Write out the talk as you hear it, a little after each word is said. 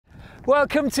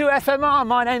Welcome to FMR,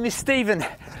 my name is Stephen.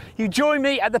 You join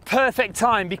me at the perfect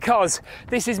time because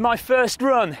this is my first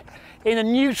run in a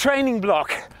new training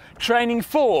block, training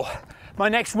for my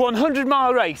next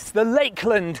 100-mile race, the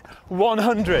Lakeland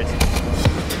 100.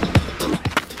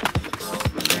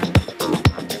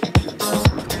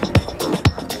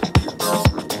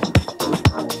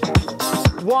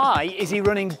 Why is he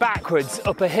running backwards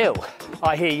up a hill,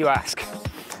 I hear you ask?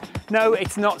 No,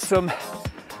 it's not some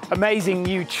amazing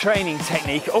new training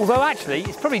technique, although actually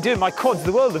it's probably doing my quads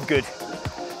the world of good.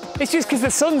 It's just because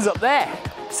the sun's up there.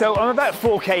 So I'm about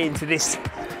 4K into this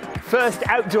first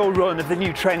outdoor run of the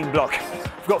new training block.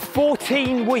 I've got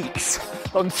 14 weeks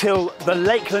until the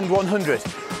Lakeland 100.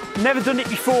 Never done it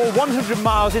before, 100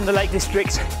 miles in the Lake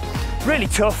District. Really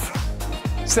tough.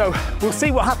 So we'll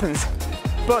see what happens.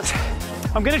 But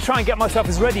I'm going to try and get myself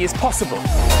as ready as possible.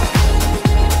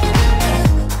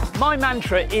 My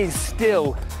mantra is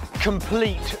still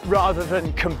complete rather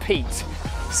than compete.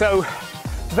 So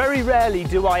very rarely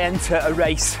do I enter a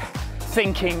race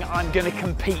thinking I'm going to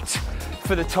compete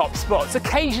for the top spots.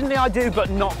 Occasionally I do, but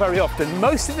not very often.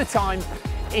 Most of the time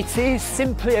it is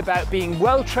simply about being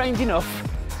well trained enough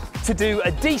to do a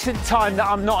decent time that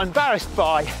I'm not embarrassed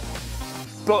by,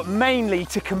 but mainly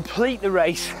to complete the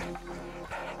race.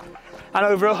 And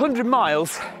over 100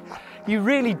 miles, you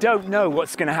really don't know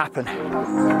what's going to happen.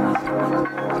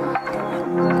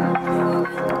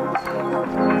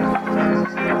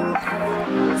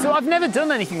 So I've never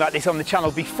done anything like this on the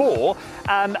channel before.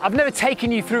 I've never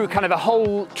taken you through kind of a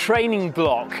whole training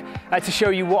block to show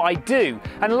you what I do.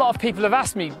 And a lot of people have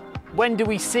asked me, when do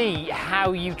we see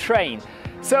how you train?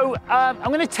 So I'm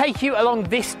going to take you along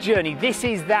this journey. This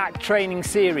is that training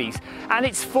series, and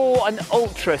it's for an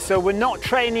ultra. So we're not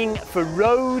training for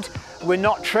road, we're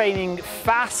not training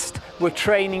fast, we're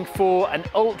training for an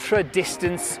ultra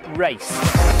distance race.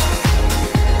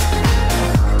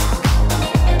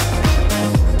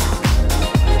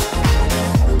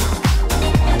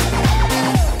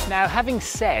 Now, having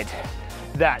said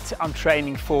that I'm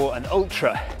training for an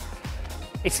ultra,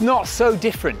 it's not so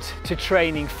different to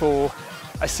training for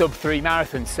a sub-3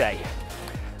 marathon, say.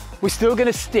 We're still going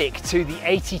to stick to the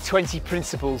 80-20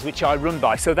 principles which I run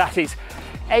by. So that is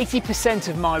 80%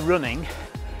 of my running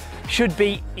should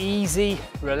be easy,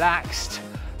 relaxed,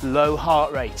 low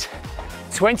heart rate.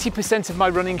 20% of my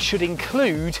running should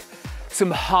include some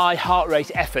high heart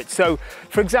rate effort. So,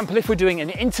 for example, if we're doing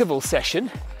an interval session,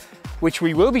 which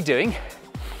we will be doing,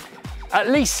 at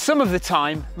least some of the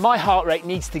time, my heart rate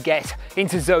needs to get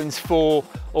into zones 4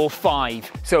 or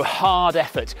 5, so hard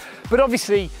effort. But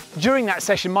obviously, during that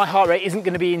session, my heart rate isn't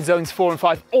going to be in zones 4 and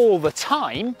 5 all the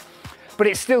time, but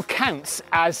it still counts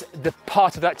as the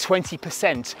part of that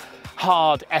 20%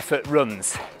 hard effort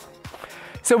runs.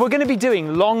 So we're going to be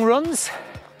doing long runs,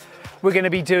 we're going to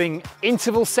be doing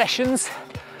interval sessions,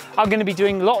 I'm going to be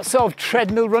doing lots of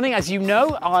treadmill running. As you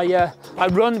know, I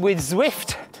run with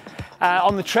Zwift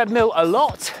on the treadmill a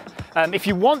lot. If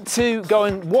you want to go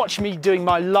and watch me doing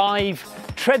my live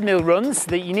treadmill runs,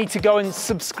 you need to go and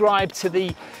subscribe to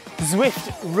the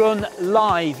Zwift Run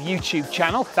Live YouTube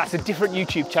channel. That's a different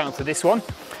YouTube channel to this one.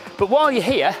 But while you're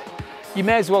here, you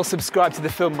may as well subscribe to the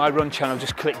Film My Run channel.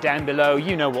 Just click down below,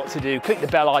 you know what to do. Click the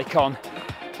bell icon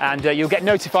and you'll get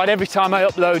notified every time I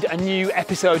upload a new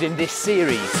episode in this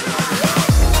series.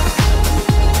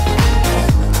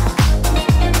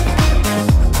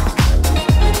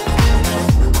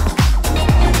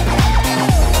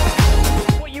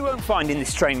 What you won't find in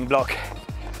this training block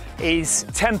is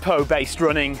tempo-based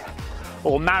running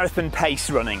or marathon pace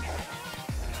running.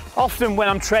 Often when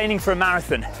I'm training for a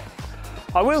marathon,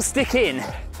 I will stick in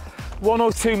 1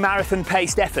 or 2 marathon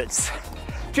paced efforts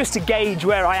just to gauge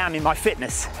where I am in my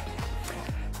fitness.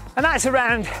 And that's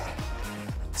around,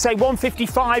 say,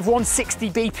 155, 160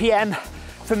 BPM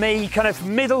for me, kind of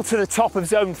middle to the top of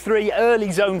zone 3,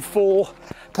 early zone 4,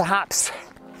 perhaps.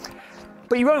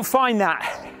 But you won't find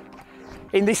that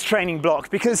in this training block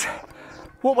because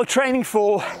what we're training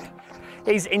for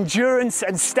is endurance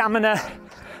and stamina,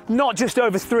 not just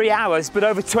over 3 hours, but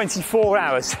over 24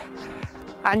 hours.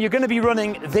 And you're going to be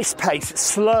running this pace,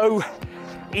 slow,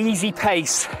 easy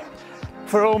pace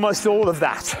for almost all of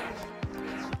that.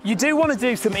 You do want to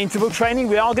do some interval training.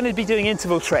 We are going to be doing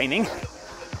interval training,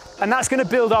 and that's going to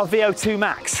build our VO2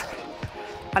 max.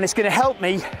 And it's going to help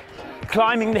me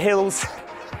climbing the hills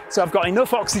so I've got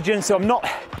enough oxygen so I'm not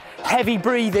heavy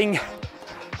breathing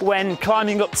when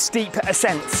climbing up steep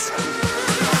ascents.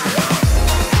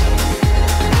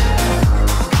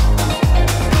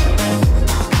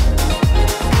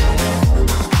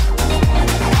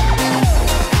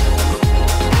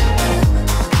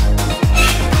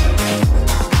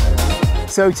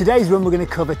 So today's run we're going to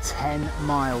cover 10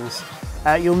 miles.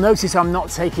 You'll notice I'm not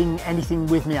taking anything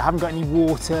with me. I haven't got any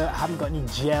water, I haven't got any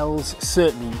gels.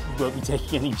 Certainly won't be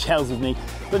taking any gels with me,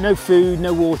 but no food,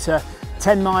 no water.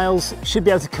 10 miles, should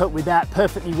be able to cope with that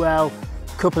perfectly well.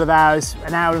 Couple of hours,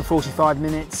 an hour and 45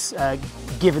 minutes,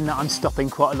 given that I'm stopping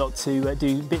quite a lot to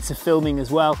do bits of filming as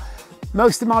well.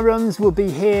 Most of my runs will be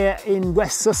here in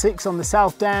West Sussex on the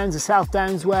South Downs, the South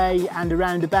Downs Way and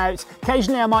around about.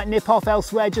 Occasionally I might nip off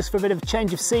elsewhere just for a bit of a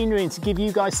change of scenery and to give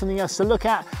you guys something else to look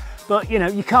at. But you know,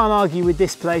 you can't argue with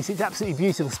this place. It's absolutely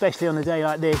beautiful, especially on a day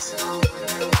like this.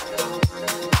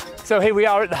 So here we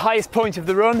are at the highest point of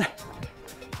the run.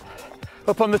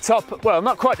 Up on the top, well,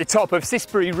 not quite the top of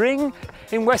Sisbury Ring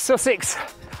in West Sussex.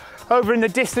 Over in the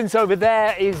distance over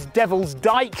there is Devil's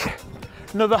Dyke,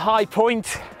 another high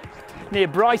point near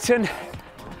Brighton.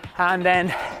 And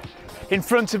then in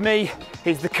front of me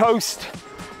is the coast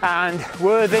and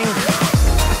Worthing.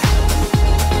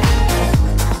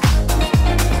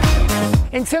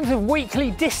 In terms of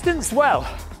weekly distance, well,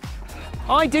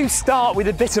 I do start with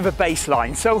a bit of a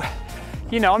baseline. So,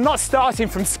 you know, I'm not starting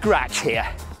from scratch here.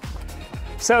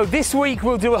 So this week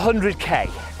we'll do 100k,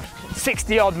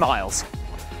 60 odd miles.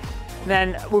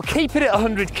 Then we'll keep it at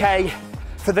 100k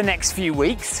for the next few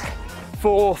weeks,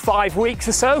 for 5 weeks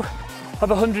or so of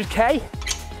 100k,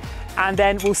 and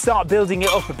then we'll start building it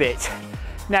up a bit.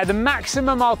 Now the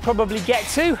maximum I'll probably get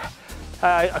to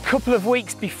a couple of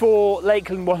weeks before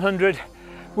Lakeland 100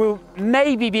 will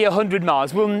maybe be 100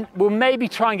 miles. We'll maybe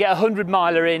try and get a 100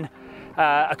 miler in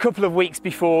a couple of weeks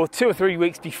before, 2 or 3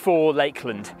 weeks before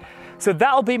Lakeland. So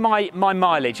that'll be my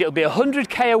mileage. It'll be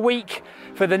 100k a week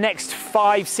for the next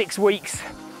 5-6 weeks.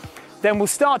 Then we'll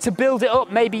start to build it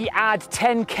up, maybe add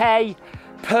 10k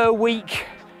per week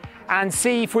and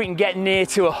see if we can get near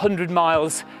to 100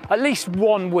 miles, at least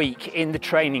 1 week in the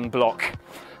training block.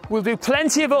 We'll do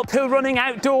plenty of uphill running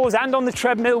outdoors and on the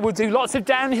treadmill. We'll do lots of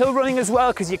downhill running as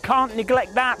well, because you can't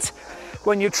neglect that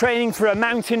when you're training for a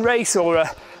mountain race or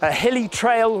a hilly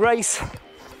trail race.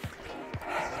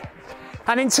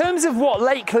 And in terms of what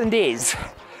Lakeland is,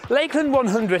 Lakeland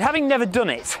 100, having never done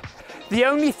it, the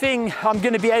only thing I'm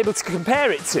going to be able to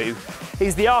compare it to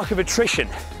is the arc of attrition.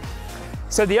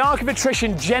 So the arc of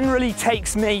attrition generally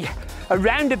takes me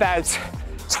around about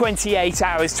 28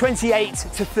 hours, 28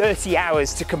 to 30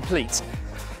 hours to complete.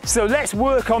 So let's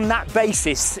work on that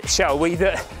basis, shall we,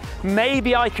 that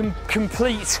maybe I can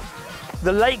complete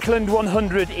the Lakeland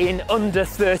 100 in under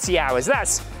 30 hours.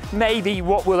 That's maybe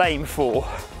what we'll aim for.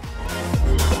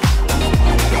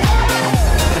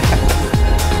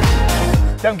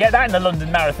 Don't get that in the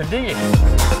London Marathon, do you?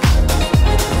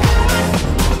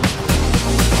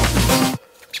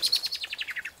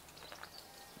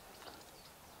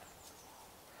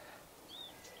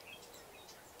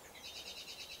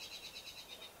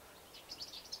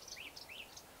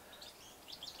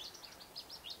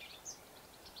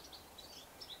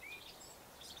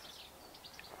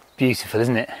 Beautiful,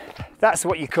 isn't it? That's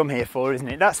what you come here for, isn't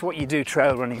it? That's what you do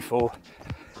trail running for.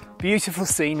 Beautiful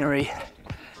scenery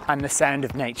and the sound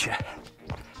of nature.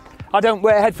 I don't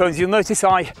wear headphones. You'll notice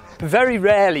I very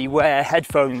rarely wear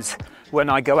headphones when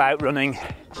I go out running.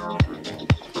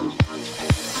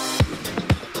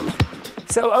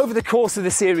 So over the course of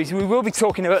the series, we will be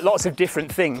talking about lots of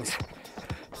different things.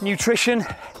 Nutrition,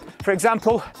 for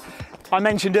example. I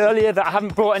mentioned earlier that I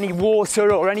haven't brought any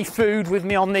water or any food with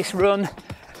me on this run.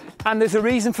 And there's a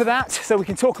reason for that, so we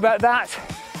can talk about that.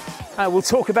 We'll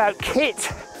talk about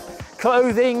kit,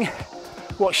 clothing,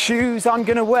 what shoes I'm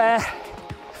going to wear,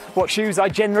 what shoes I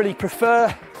generally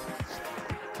prefer,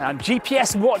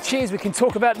 GPS watches, we can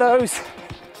talk about those,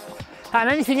 and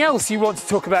anything else you want to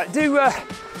talk about. Do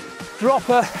drop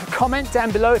a comment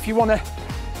down below if you want to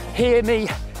hear me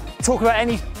talk about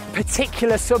any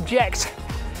particular subject,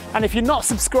 and if you're not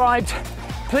subscribed,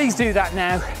 please do that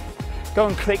now. Go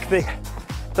and click the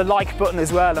like button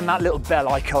as well and that little bell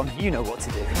icon. You know what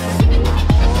to do.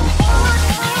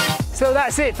 So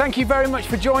that's it. Thank you very much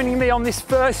for joining me on this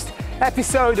first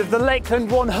episode of the Lakeland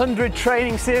 100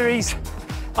 training series.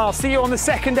 I'll see you on the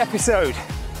second episode.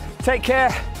 Take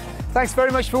care. Thanks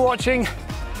very much for watching.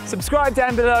 Subscribe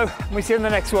down below and we'll see you in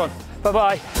the next one. Bye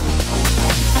bye.